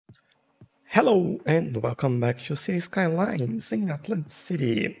Hello and welcome back to Cities Skylines in Atlantis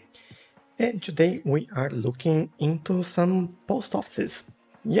City. And today we are looking into some post offices.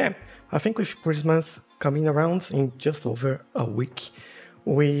 Yeah, I think with Christmas coming around in just over a week,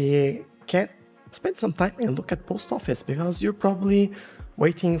 we can spend some time and look at post office because you're probably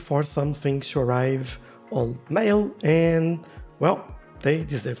waiting for some things to arrive on mail and, well, they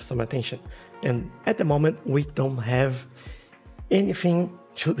deserve some attention. And at the moment, we don't have anything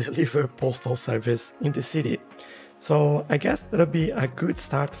to deliver postal service in the city. So I guess that'll be a good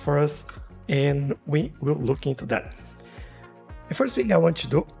start for us and we will look into that. The first thing I want to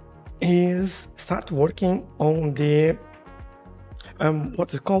do is start working on the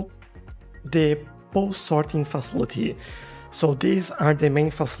what's it called? The post sorting facility. So these are the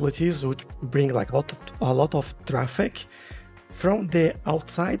main facilities which bring like a lot of traffic from the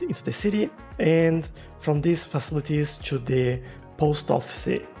outside into the city and from these facilities to the post office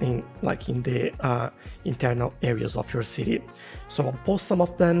in the internal areas of your city. So I'll post some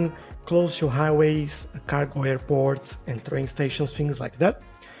of them close to highways, cargo airports and train stations, things like that.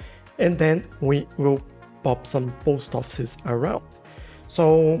 And then we will pop some post offices around.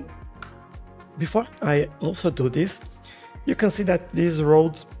 So before I also do this, you can see that this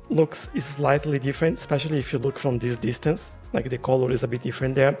road looks slightly different, especially if you look from this distance, like the color is a bit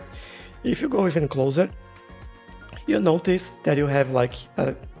different there. If you go even closer, you notice that you have like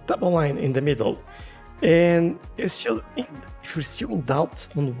a double line in the middle. And if you're still in doubt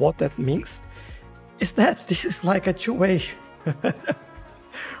on what that means, is that this is like a two-way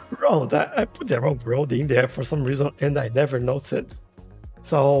road. I put the wrong road in there for some reason and I never noticed it.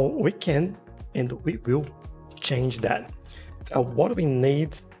 So we can and we will change that. What we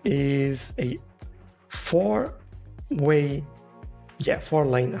need is a four-lane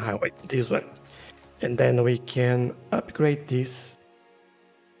highway, this one. And then we can upgrade this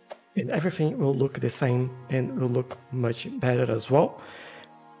and everything will look the same and will look much better as well.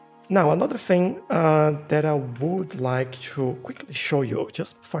 Now, another thing that I would like to quickly show you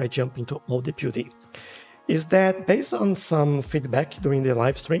just before I jump into all the building is that based on some feedback during the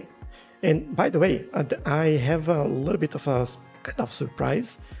live stream, and by the way, I have a little bit of a kind of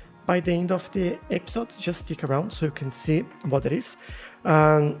surprise by the end of the episode. Just stick around so you can see what it is.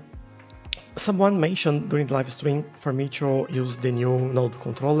 Someone mentioned during the live stream for me to use the new node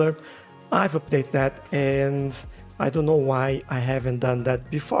controller. I've updated that and I don't know why I haven't done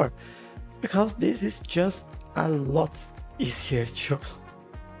that before. Because this is just a lot easier to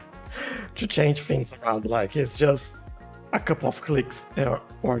change things around. Like it's just a couple of clicks or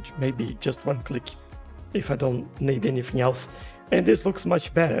maybe just one click if I don't need anything else. And this looks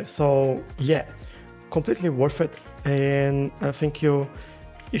much better. So yeah, completely worth it. And I think you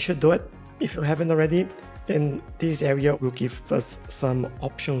should do it. If you haven't already, then this area will give us some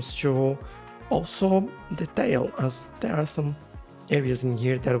options to also detail, as there are some areas in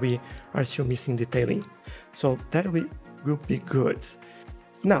here that we are still missing detailing. So that will be good.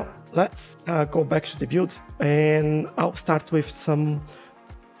 Now, let's go back to the build and I'll start with some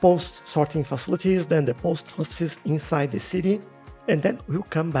post sorting facilities, then the post offices inside the city, and then we'll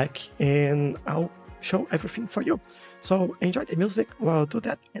come back and I'll show everything for you. So enjoy the music while I do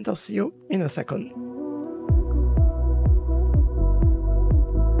that and I'll see you in a second.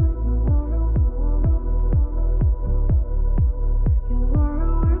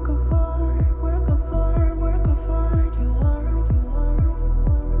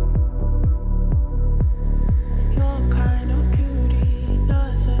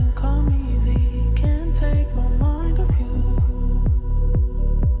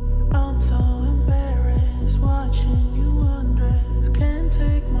 Watching you undress, can't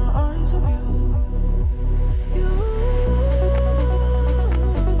take my eyes off you.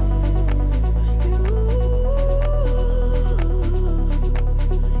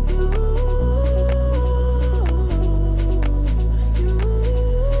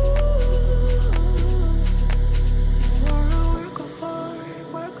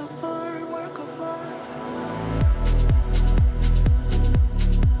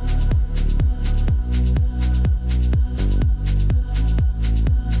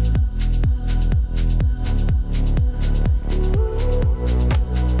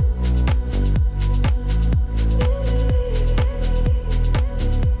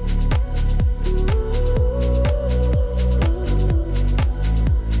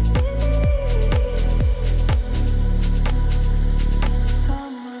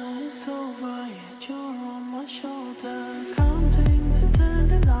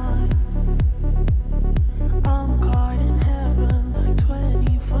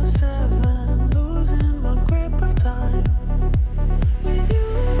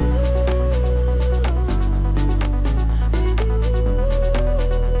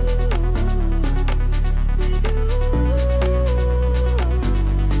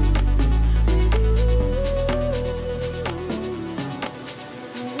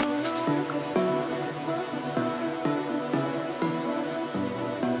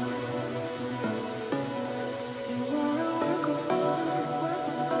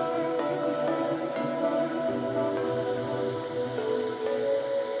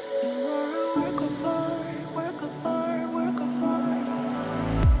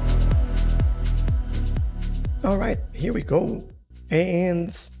 All right, here we go.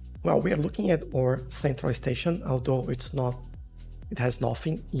 And well, we are looking at our central station, although it has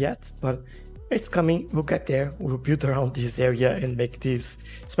nothing yet, but it's coming. We'll get there. We'll build around this area and make this,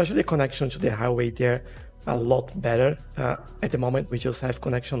 especially the connection to the highway there, a lot better. At the moment, we just have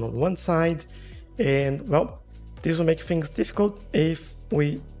connection on one side, and well, this will make things difficult if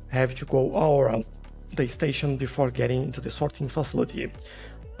we have to go all around the station before getting into the sorting facility.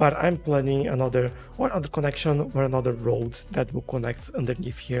 But I'm planning another connection or another road that will connect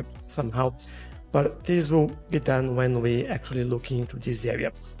underneath here somehow. But this will be done when we actually look into this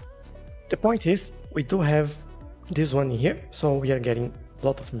area. The point is, we do have this one here, so we are getting a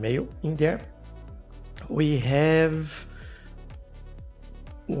lot of mail in there. We have...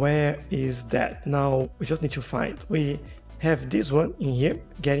 Where is that? Now we just need to find. We have this one in here,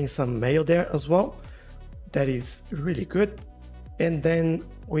 getting some mail there as well. That is really good. And then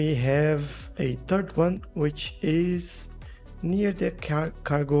we have a third one, which is near the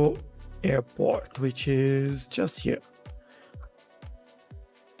cargo airport, which is just here.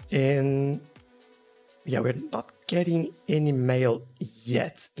 And yeah, we're not getting any mail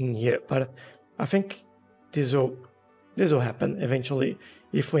yet in here, but I think this will happen eventually.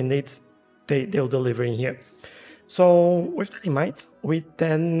 If we need, they'll deliver in here. So with that in mind, we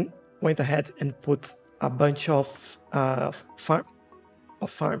then went ahead and put a bunch of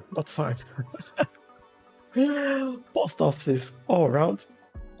post offices all around.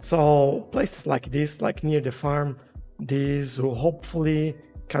 So places like this, like near the farm, this will hopefully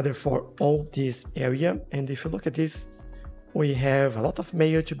cater for all this area. And if you look at this, we have a lot of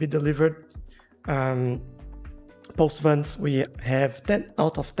mail to be delivered. Post vans, we have 10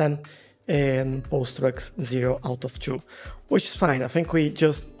 out of 10, and post trucks 0 out of 2, which is fine. I think we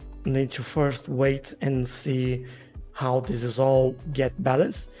just need to first wait and see how this is all get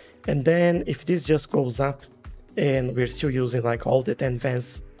balanced. And then if this just goes up and we're still using like all the 10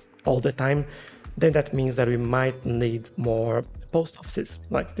 vans all the time, then that means that we might need more post offices.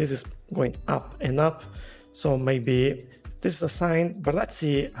 Like this is going up and up, so maybe this is a sign, but let's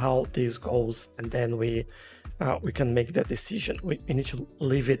see how this goes, and then we can make that decision. We need to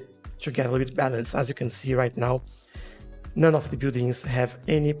leave it to get a little bit balanced. As you can see right now, none of the buildings have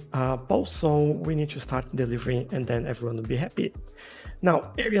any posts, so we need to start delivering and then everyone will be happy.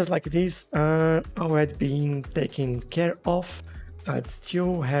 Now, areas like this are already being taken care of. I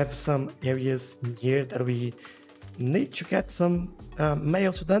still have some areas here that we need to get some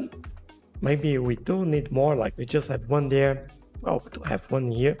mail to them. Maybe we do need more, like we just have one there. Well, we do have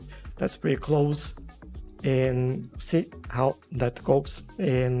one here. That's pretty close. And see how that goes.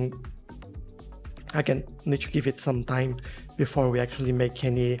 And again, need to give it some time before we actually make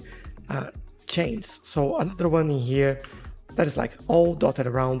any change. So another one in here that is like all dotted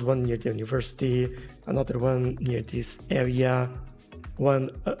around, one near the university, another one near this area, one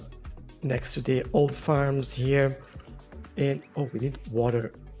next to the old farms here, and oh, we need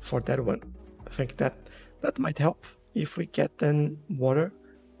water for that one. I think that might help if we get then water.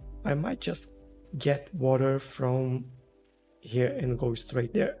 I might just get water from here and go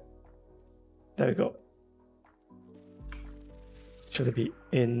straight there. There we go. Should be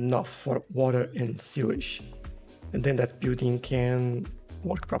enough for water and sewage, and then that building can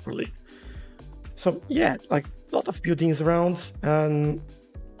work properly. So yeah, like a lot of buildings around, and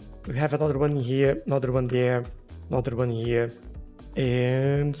we have another one here, another one there, another one here,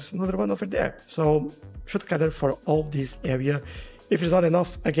 and another one over there. So should gather for all this area. If it's not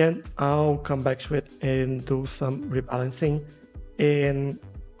enough, again, I'll come back to it and do some rebalancing. And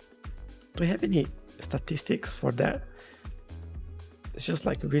do we have any statistics for that? It's just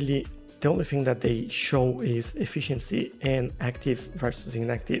like really the only thing that they show is efficiency and active versus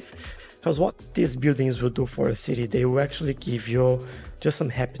inactive. Because what these buildings will do for a city, they will actually give you just some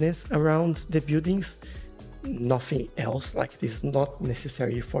happiness around the buildings, nothing else. Like it is not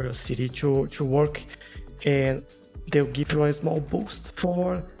necessary for your city to work, and they'll give you a small boost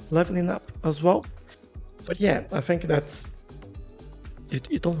for leveling up as well. But yeah, I think that's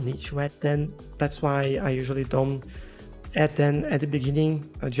you don't need to add them. That's why I usually don't add them at the beginning,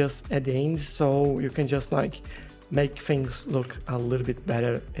 just at the end, so you can just like make things look a little bit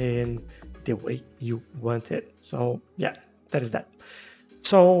better in the way you want it. So yeah, that is that.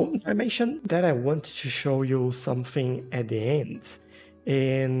 So I mentioned that I wanted to show you something at the end,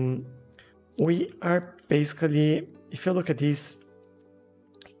 and we are basically, if you look at this,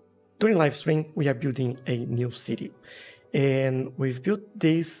 during live stream, we are building a new city, and we've built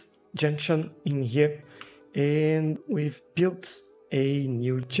this junction in here, and we've built a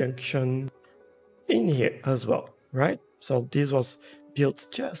new junction in here as well, right? So this was built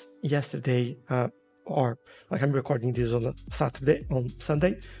just yesterday, or like I'm recording this on Sunday,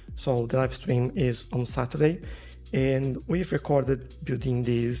 so the live stream is on Saturday, and we've recorded building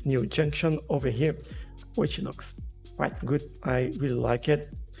this new junction over here, which looks quite good. I really like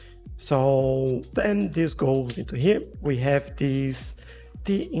it. So then this goes into here. We have this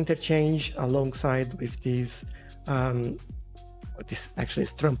T interchange alongside with this actually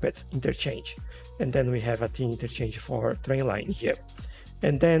is trumpet interchange, and then we have a T interchange for train line here.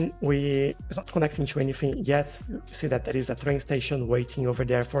 And then it's not connecting to anything yet. You see that there is a train station waiting over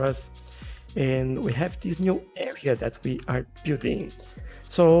there for us. And we have this new area that we are building.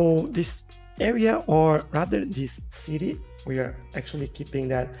 So this area, or rather this city, we are actually keeping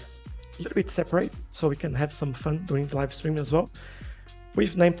that a little bit separate so we can have some fun during the live stream as well.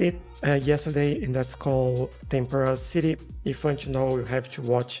 We've named it yesterday, and that's called Tempera City. If you want to know, you have to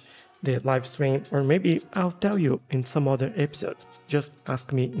watch the live stream, or maybe I'll tell you in some other episode. Just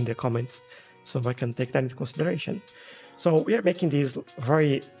ask me in the comments so I can take that into consideration. So we are making this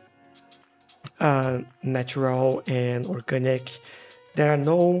very natural and organic. There are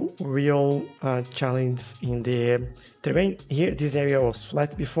no real challenges in the terrain. Here, this area was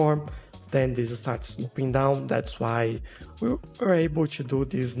flat before, then this starts sloping down. That's why we were able to do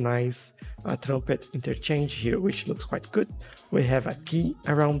this nice trumpet interchange here, which looks quite good. We have a key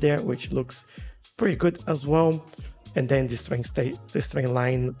around there, which looks pretty good as well. And then this train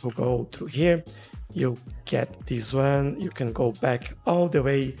line will go through here. You get this one. You can go back all the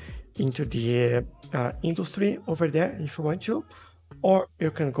way into the industry over there if you want to, or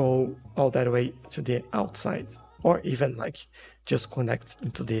you can go all that way to the outside, or even like just connect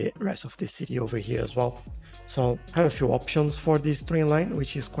into the rest of the city over here as well. So I have a few options for this train line,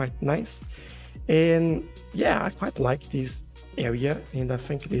 which is quite nice. And yeah, I quite like this area, and I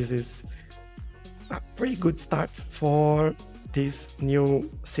think this is a pretty good start for this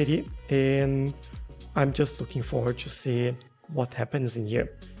new city, and I'm just looking forward to see what happens in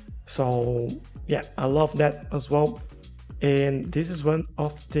here. So yeah, I love that as well. And this is one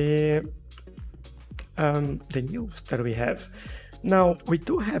of the news that we have. Now, we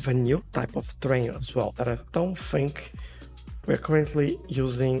do have a new type of train as well that I don't think we're currently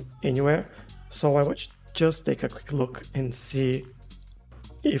using anywhere. So I want to just take a quick look and see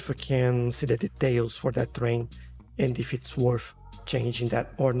if we can see the details for that train and if it's worth changing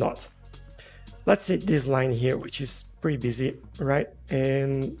that or not. Let's see this line here, which is pretty busy, right?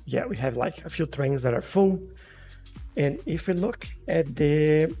 And yeah, we have like a few trains that are full. And if we look at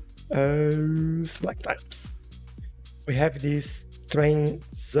the select types, we have this train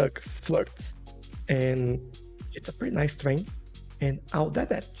Zug Flirt, and it's a pretty nice train. And I'll add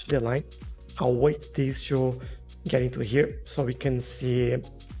that to the line. I'll wait this to get into here so we can see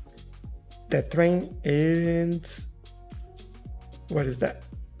that train. And what is that?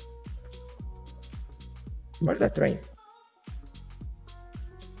 What is that train?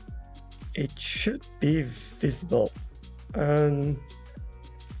 It should be visible.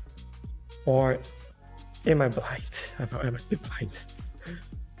 Or am I blind? I might be blind.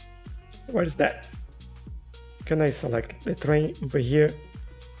 What is that? Can I select the train over here?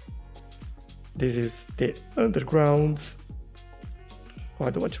 This is the underground. Oh, I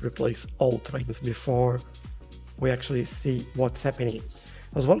don't want to replace all trains before we actually see what's happening.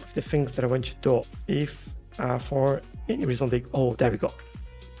 That's one of the things that I want to do. If for any reason oh, there we go.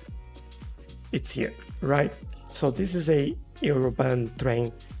 It's here, right? So this is a urban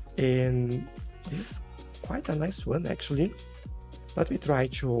train, and this is quite a nice one actually. Let me try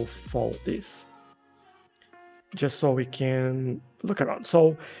to follow this just so we can look around.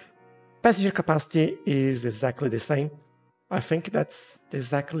 So passenger capacity is exactly the same. I think that's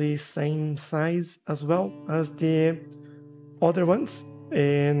exactly same size as well as the other ones.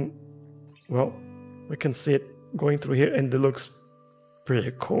 And well, we can see it going through here, and it looks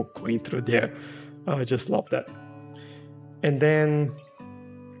pretty cool going through there. I just love that. And then,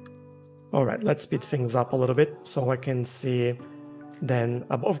 all right, let's speed things up a little bit so I can see then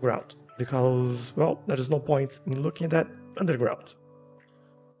above ground, because, well, there is no point in looking at that underground.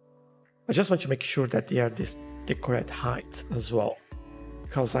 I just want to make sure that they are the correct height as well,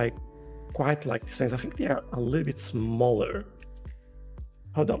 because I quite like these ones. I think they are a little bit smaller.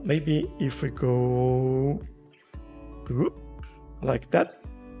 Hold on, maybe if we go like that,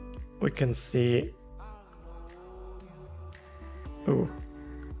 we can see. Oh,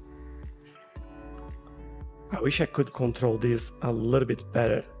 I wish I could control this a little bit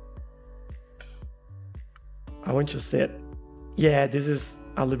better. I want to see it. Yeah, this is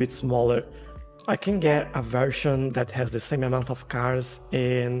a little bit smaller. I can get a version that has the same amount of cars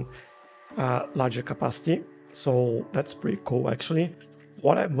and larger capacity, so that's pretty cool actually.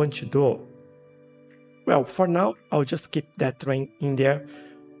 What I want to do Well, for now, I'll just keep that train in there,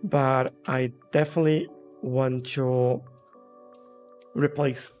 but I definitely want to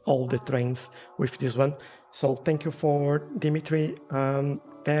replace all the trains with this one. So thank you for Dimitri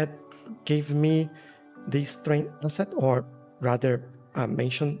that gave me this train asset, or rather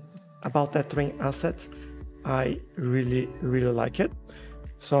mentioned about that train asset. I really like it.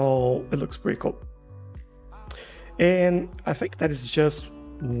 So it looks pretty cool. And I think that is just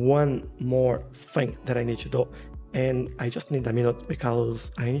one more thing that I need to do. And I just need a minute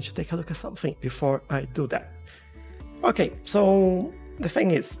because I need to take a look at something before I do that. Okay, so the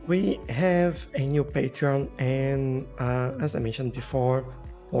thing is, we have a new Patreon, and as I mentioned before,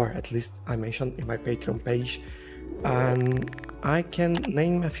 or at least I mentioned in my Patreon page, I can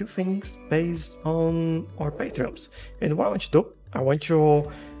name a few things based on our Patreons. And what I want to do, I want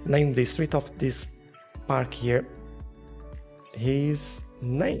to name the street of this park here his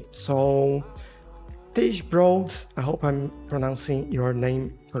name. So Tchelow, I hope I'm pronouncing your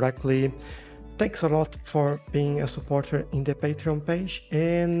name correctly. Thanks a lot for being a supporter in the Patreon page,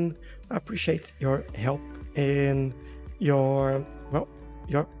 and I appreciate your help and your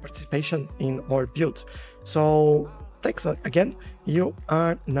participation in our build. So thanks again. You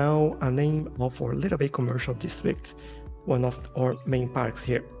are now a name of our Little Bay Commercial District, one of our main parks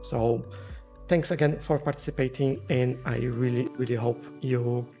here. So thanks again for participating, and I really hope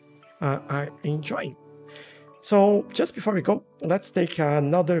you are enjoying. So just before we go, let's take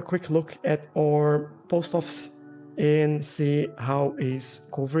another quick look at our post office and see how is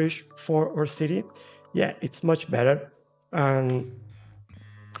coverage for our city. Yeah, it's much better.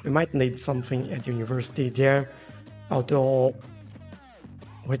 We might need something at university there, although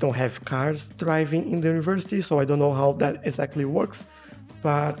we don't have cars driving in the university, so I don't know how that exactly works.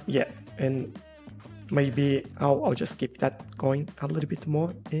 But yeah, and maybe I'll just keep that going a little bit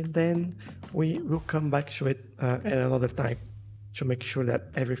more, and then we will come back to it at another time to make sure that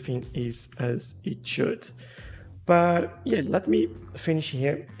everything is as it should. But yeah, let me finish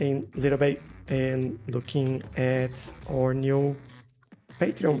here in a little bit and looking at our new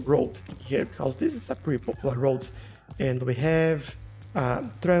Patreon road here, because this is a pretty popular road, and we have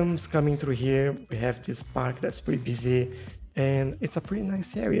trams coming through here. We have this park that's pretty busy, and it's a pretty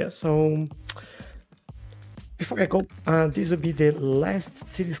nice area. So before I go, this will be the last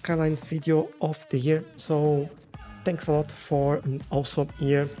Cities Skylines video of the year, so thanks a lot for an awesome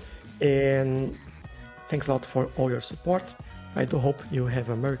year, and thanks a lot for all your support. I do hope you have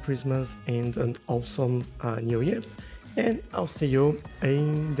a Merry Christmas and an awesome New Year, and I'll see you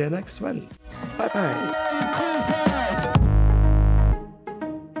in the next one. Bye bye!